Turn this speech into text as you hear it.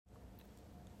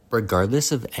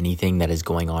Regardless of anything that is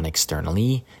going on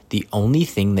externally, the only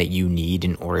thing that you need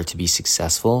in order to be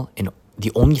successful, and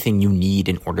the only thing you need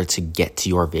in order to get to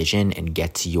your vision and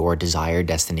get to your desired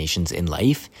destinations in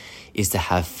life is to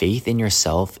have faith in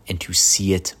yourself and to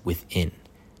see it within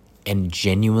and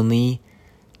genuinely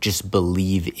just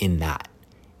believe in that.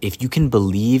 If you can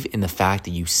believe in the fact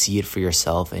that you see it for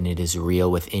yourself and it is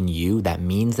real within you, that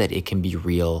means that it can be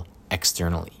real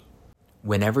externally.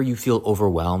 Whenever you feel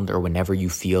overwhelmed or whenever you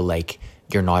feel like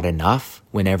you're not enough,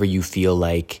 whenever you feel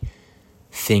like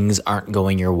things aren't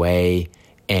going your way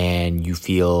and you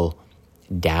feel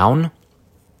down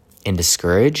and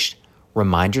discouraged,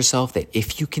 remind yourself that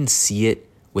if you can see it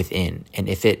within and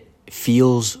if it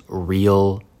feels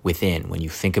real within, when you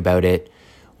think about it,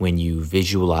 when you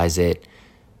visualize it,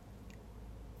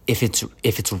 if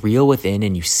it's real within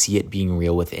and you see it being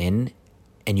real within,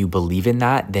 and you believe in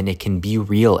that, then it can be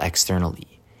real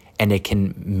externally and it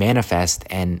can manifest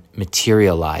and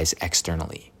materialize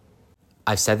externally.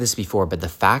 I've said this before, but the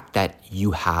fact that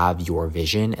you have your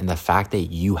vision and the fact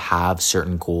that you have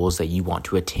certain goals that you want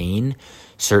to attain,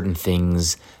 certain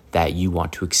things that you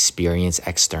want to experience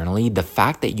externally, the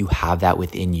fact that you have that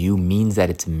within you means that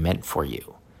it's meant for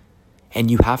you. And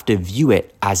you have to view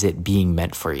it as it being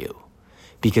meant for you.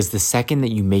 Because the second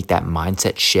that you make that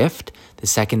mindset shift, the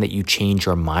second that you change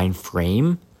your mind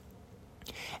frame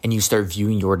and you start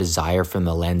viewing your desire from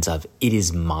the lens of it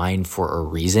is mine for a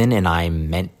reason and I'm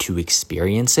meant to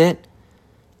experience it,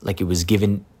 like it was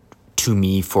given to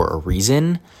me for a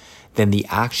reason, then the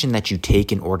action that you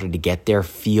take in order to get there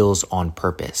feels on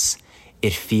purpose.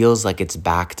 It feels like it's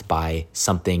backed by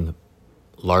something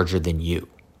larger than you.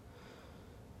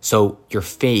 So your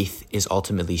faith is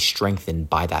ultimately strengthened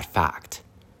by that fact.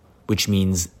 Which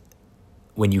means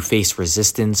when you face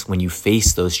resistance, when you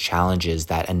face those challenges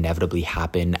that inevitably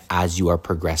happen as you are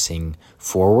progressing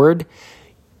forward,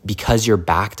 because you're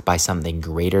backed by something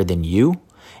greater than you,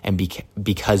 and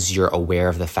because you're aware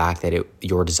of the fact that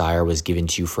your desire was given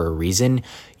to you for a reason,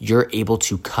 you're able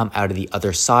to come out of the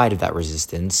other side of that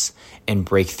resistance and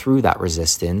break through that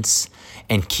resistance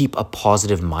and keep a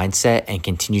positive mindset and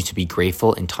continue to be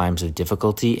grateful in times of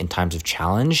difficulty, in times of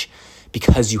challenge,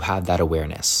 because you have that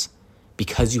awareness.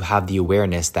 Because you have the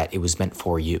awareness that it was meant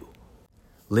for you.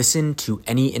 Listen to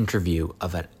any interview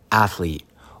of an athlete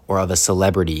or of a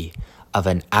celebrity, of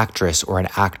an actress or an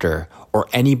actor, or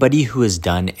anybody who has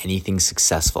done anything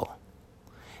successful.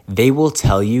 They will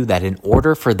tell you that in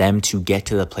order for them to get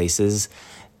to the places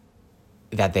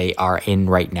that they are in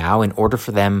right now, in order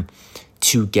for them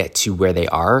to get to where they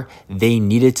are, they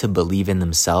needed to believe in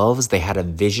themselves. They had a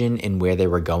vision in where they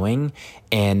were going,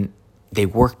 and they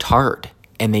worked hard.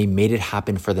 And they made it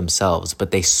happen for themselves,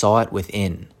 but they saw it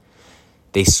within.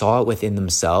 They saw it within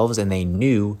themselves, and they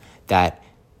knew that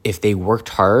if they worked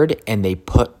hard and they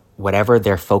put whatever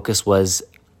their focus was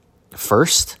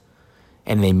first,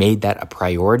 and they made that a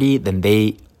priority, then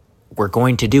they were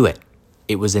going to do it.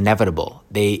 It was inevitable.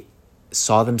 They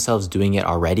saw themselves doing it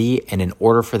already, and in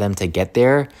order for them to get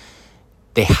there,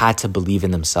 they had to believe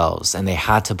in themselves, and they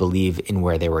had to believe in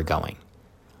where they were going.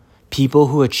 People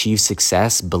who achieve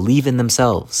success believe in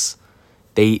themselves.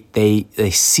 They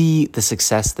see the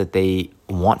success that they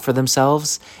want for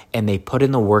themselves and they put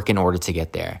in the work in order to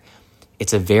get there.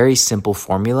 It's a very simple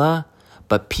formula,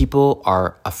 but people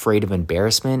are afraid of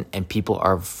embarrassment and people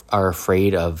are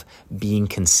afraid of being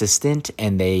consistent,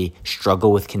 and they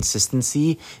struggle with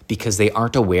consistency because they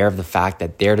aren't aware of the fact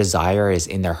that their desire is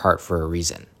in their heart for a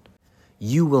reason.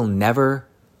 You will never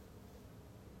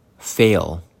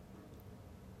fail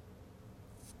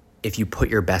if you put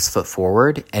your best foot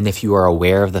forward and if you are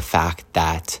aware of the fact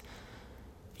that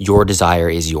your desire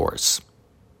is yours.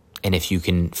 And if you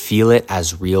can feel it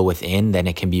as real within, then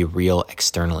it can be real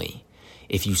externally.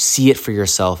 If you see it for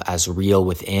yourself as real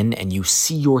within and you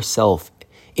see yourself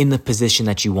in the position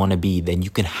that you want to be, then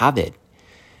you can have it.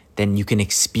 Then you can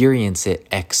experience it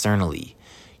externally.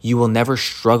 You will never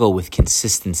struggle with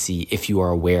consistency if you are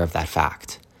aware of that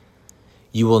fact.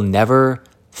 You will never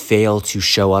fail to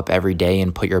show up every day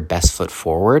and put your best foot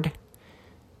forward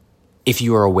if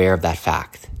you are aware of that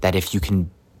fact, that if you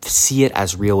can see it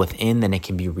as real within, then it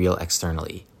can be real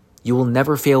externally. You will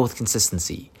never fail with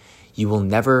consistency. You will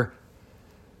never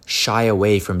shy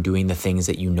away from doing the things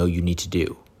that you know you need to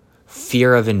do.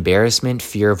 Fear of embarrassment,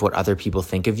 fear of what other people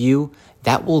think of you,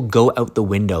 that will go out the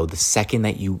window the second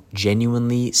that you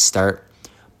genuinely start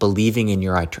believing in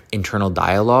your internal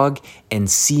dialogue and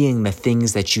seeing the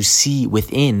things that you see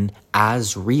within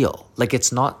as real. Like,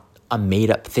 it's not a made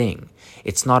up thing.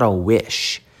 It's not a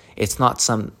wish. It's not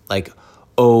some like,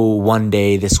 oh, one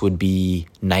day this would be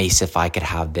nice if I could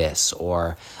have this,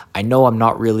 or I know I'm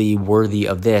not really worthy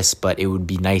of this, but it would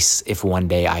be nice if one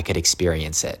day I could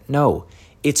experience it. No,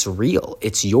 it's real.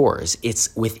 It's yours.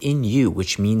 It's within you,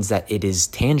 which means that it is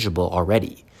tangible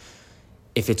already.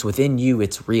 If it's within you,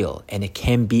 it's real, and it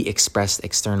can be expressed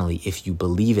externally if you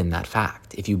believe in that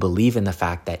fact, if you believe in the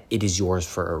fact that it is yours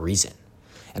for a reason.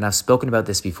 And I've spoken about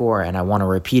this before, and I want to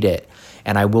repeat it,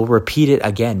 and I will repeat it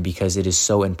again because it is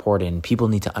so important. People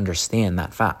need to understand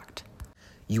that fact.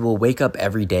 You will wake up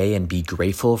every day and be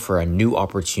grateful for a new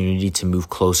opportunity to move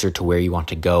closer to where you want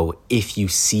to go if you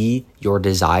see your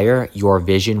desire, your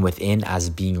vision within as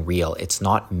being real. It's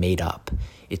not made up.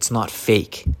 It's not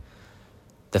fake.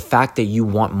 The fact that you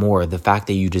want more, the fact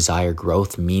that you desire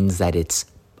growth means that it's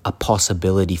a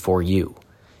possibility for you.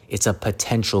 It's a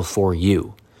potential for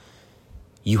you.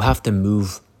 You have to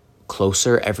move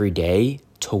closer every day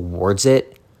towards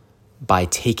it by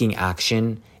taking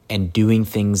action and doing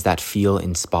things that feel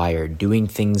inspired, doing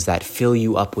things that fill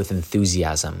you up with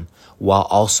enthusiasm, while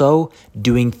also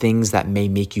doing things that may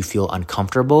make you feel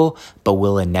uncomfortable, but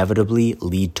will inevitably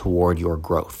lead toward your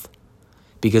growth.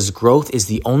 Because growth is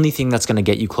the only thing that's going to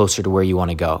get you closer to where you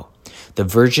want to go. The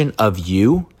version of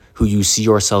you who you see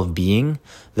yourself being,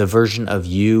 the version of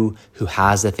you who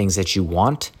has the things that you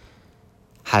want,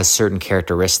 has certain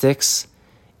characteristics,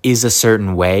 is a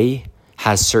certain way,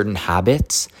 has certain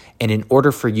habits, and in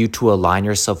order for you to align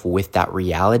yourself with that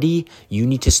reality, you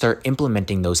need to start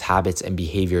implementing those habits and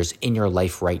behaviors in your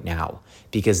life right now,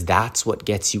 because that's what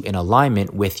gets you in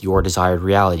alignment with your desired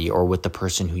reality or with the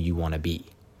person who you want to be.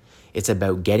 It's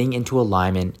about getting into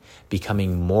alignment,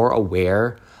 becoming more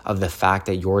aware of the fact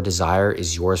that your desire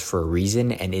is yours for a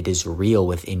reason and it is real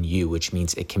within you, which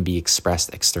means it can be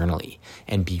expressed externally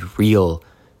and be real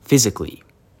physically.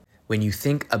 When you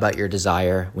think about your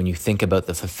desire, when you think about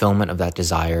the fulfillment of that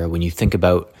desire, when you think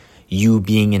about you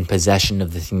being in possession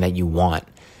of the thing that you want,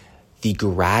 the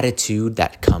gratitude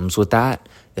that comes with that,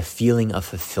 the feeling of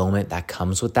fulfillment that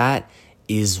comes with that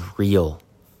is real.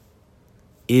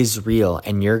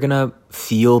 And you're going to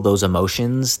feel those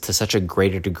emotions to such a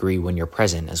greater degree when you're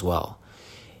present as well.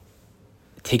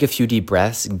 Take a few deep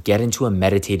breaths, get into a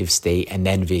meditative state, and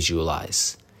then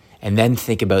visualize. And then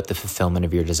think about the fulfillment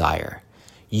of your desire.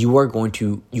 You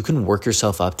can work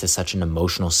yourself up to such an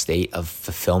emotional state of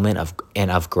fulfillment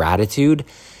and of gratitude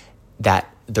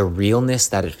that the realness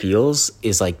that it feels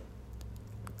is like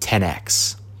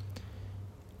 10x.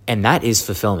 And that is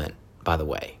fulfillment, by the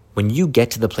way. When you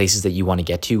get to the places that you want to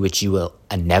get to, which you will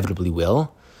inevitably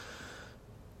will,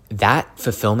 that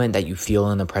fulfillment that you feel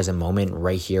in the present moment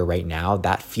right here, right now,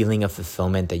 that feeling of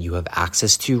fulfillment that you have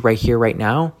access to right here, right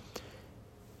now,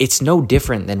 it's no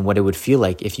different than what it would feel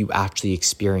like if you actually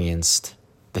experienced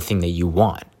the thing that you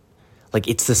want. Like,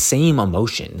 it's the same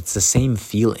emotion. It's the same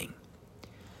feeling.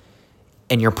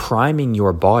 And you're priming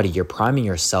your body, you're priming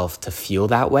yourself to feel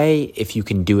that way if you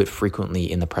can do it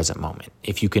frequently in the present moment.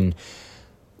 If you can,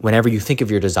 whenever you think of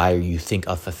your desire, you think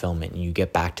of fulfillment and you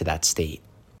get back to that state.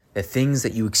 The things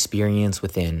that you experience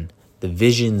within, the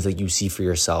visions that you see for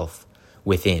yourself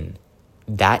within,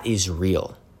 that is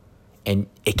real. And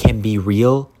it can be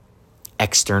real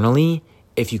externally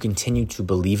if you continue to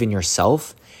believe in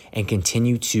yourself and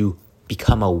continue to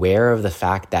become aware of the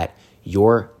fact that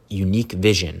your unique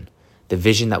vision, the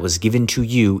vision that was given to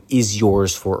you, is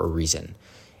yours for a reason.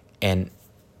 And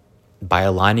by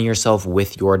aligning yourself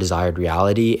with your desired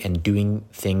reality and doing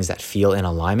things that feel in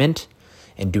alignment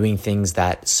and doing things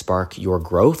that spark your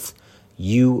growth,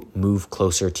 you move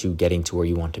closer to getting to where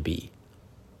you want to be.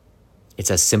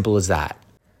 It's as simple as that.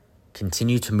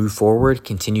 Continue to move forward,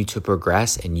 continue to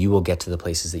progress, and you will get to the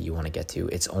places that you want to get to.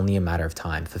 It's only a matter of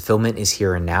time. Fulfillment is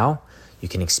here and now. You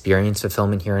can experience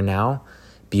fulfillment here and now.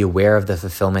 Be aware of the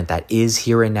fulfillment that is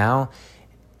here and now,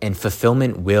 and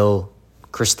fulfillment will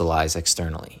crystallize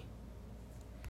externally.